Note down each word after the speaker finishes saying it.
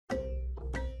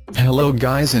Hello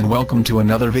guys and welcome to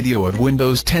another video of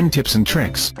Windows 10 tips and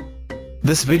tricks.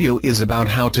 This video is about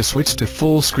how to switch to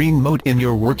full screen mode in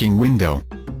your working window.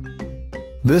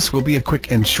 This will be a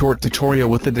quick and short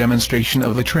tutorial with a demonstration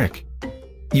of the trick.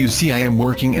 You see I am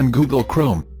working in Google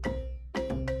Chrome.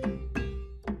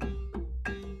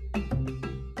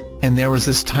 And there is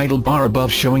this title bar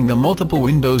above showing the multiple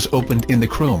windows opened in the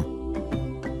Chrome.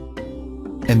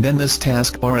 And then this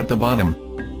taskbar at the bottom.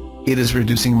 It is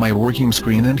reducing my working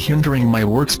screen and hindering my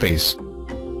workspace.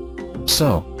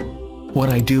 So, what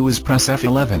I do is press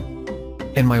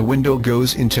F11. And my window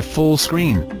goes into full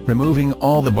screen, removing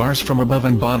all the bars from above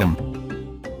and bottom.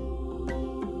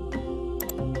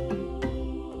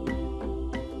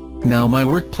 Now my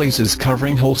workplace is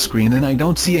covering whole screen and I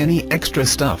don't see any extra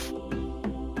stuff.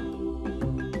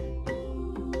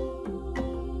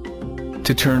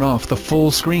 To turn off the full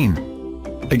screen,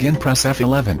 again press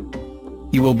F11.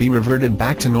 You will be reverted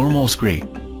back to normal screen.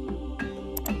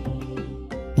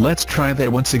 Let's try that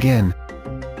once again.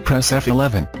 Press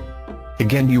F11.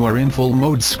 Again you are in full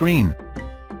mode screen.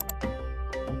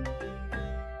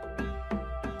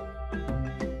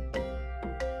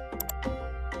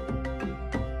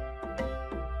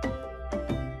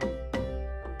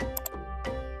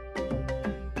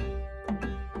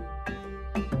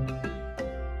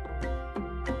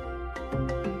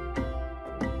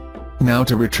 Now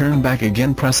to return back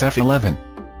again press F11.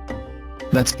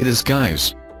 That's it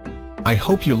guys. I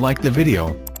hope you liked the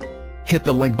video. Hit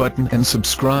the like button and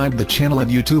subscribe the channel at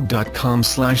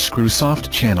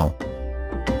youtube.com/screwsoftchannel.